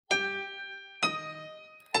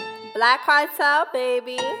Black Kartel,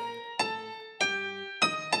 baby.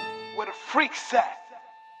 Where the freaks at?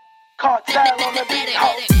 Kartel on the beat,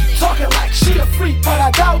 ho. Talking like she a freak, but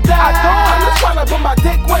I doubt that. I'm just tryna put my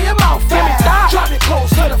dick where your mouth at. Drop it close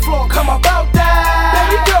to the floor, come about that.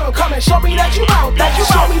 Baby girl, come and show me that you out that.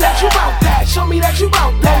 Show me that you out that. Show me that you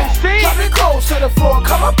out that. Drop it close to the floor,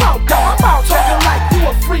 come about that. Talking like you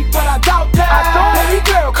a freak, but I doubt that. Baby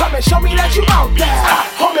girl, come and show me that you out that.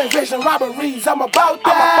 Home invasion robberies, I'm about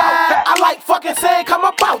that. I like fucking saying, come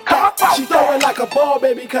about that. She throw it like a ball,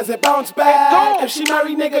 baby, cause it bounce back. If she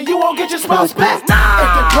married, nigga, you won't get your spouse back. If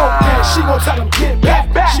they broke, then she gon' tell them get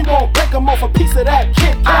back. She won't break them off a piece of that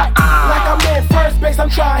Kit Kat. Like I'm in first base, I'm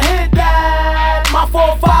trying to hit that. My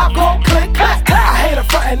 4-5 gon' click, clack. I hate a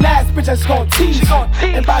frontin' ass bitch that's gon' tease.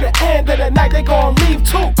 And by the end of the night, they gon' leave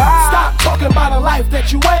too. Stop talking about a life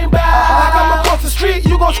that you ain't about. Like I'm across the street,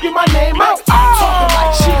 you gon' scream my name out. Talking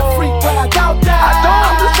like she a freak, but I doubt that.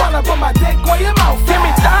 I'm just tryna put my dick where your mouth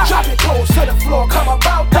at. Drop it close to the floor, come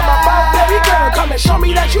about that. Baby girl, come and show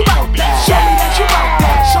me that you out that. Show me that you out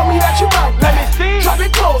that. Show me that you out that. Let me see. Drop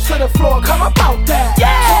it close to the floor, come about that.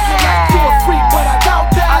 Talking like you a freak, but I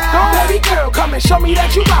doubt that. Baby girl, come and show me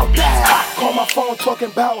that you out that. Call my phone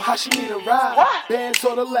talking about how she need a ride. Bands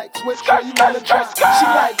on the Lex, which car you wanna drive? She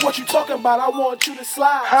like, what you talking about? I want you to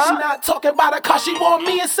slide. She not talking about a car, she want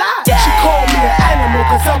me inside. She called me an animal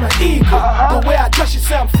cause I'm an eagle. The way I dress, she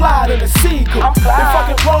say I'm fly than a seagull. Been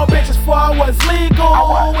fucking wrong bitches before I was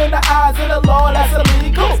legal. In the eyes of the law, that's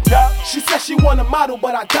illegal. She said she want a model,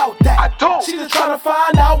 but I doubt that. She just tryna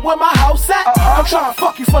find out where my house at. I'm tryna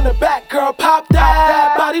fuck you from the back, girl, pop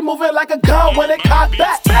that. Body moving like a gun when it cock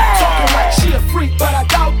back. Talking like she a freak, but I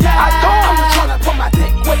doubt that. I'm just tryna put my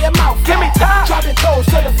dick where your mouth at. Give me time. Drop it close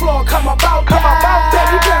to the floor, come about that.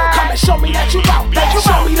 Baby girl, come and show me that you out that.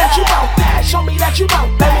 Show me that you out that. Show me that you out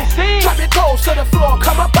that. Drop it close to the floor,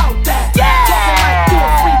 come about that. Talking like you a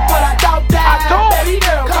freak, but I doubt that. Baby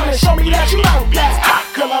girl, come and show me that you out that.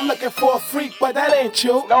 Girl, I'm looking for a freak, but that ain't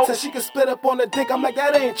you. Said she can split up on the dick, I'm like,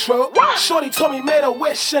 that ain't true. Shorty told me made a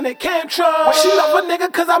wish and it came true. She love a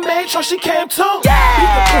nigga cause I made sure she came too.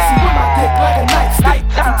 Beat the pussy with my dick like a nightstick.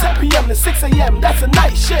 From 10 p.m. to 6 a.m., that's a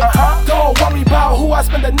night shit. Don't worry about who I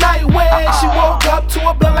spend the night with. She woke up to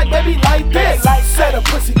a blunt like, baby, like this. Said a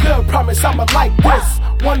pussy good, promise I'ma like this.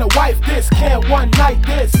 Wanna wife this, can't one night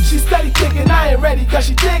this. She steady thinking I ain't ready cause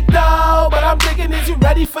she thick though. But I'm thinking, is you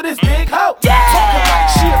ready for this big hoe? Talking like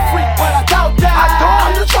she a freak, but I doubt that.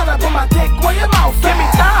 I'm just tryna put my dick where your mouth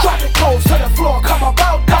at. Drop it close to the floor, come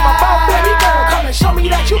about that. Baby girl, come and show me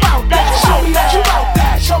that you out that. Show me that you out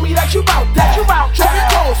that. Show me that you out that. Drop it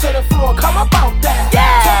close to the floor, come about that.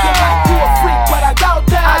 Talking like you a freak, but I doubt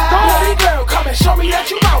that. Baby girl, come and show me that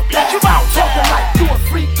you out that. Talking like you a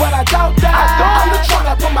freak, but I doubt that. I'm just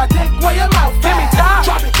tryna put my dick where your mouth at.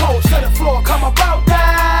 Drop it close to the floor, come about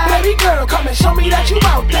that. Baby girl, come and show me that you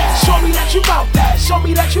out that. Show me that you out that. Show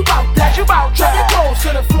me that you out that. Drop it close to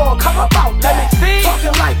the floor, come about that. Let me see.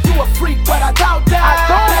 Talking like you a freak, but I doubt that.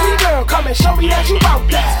 Baby girl, come and show me that you out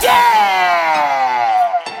that.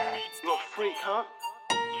 You a freak, huh?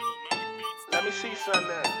 Let me see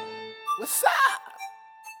something. What's up?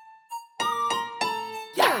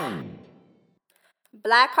 Yeah.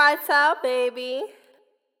 Black Kartel, baby.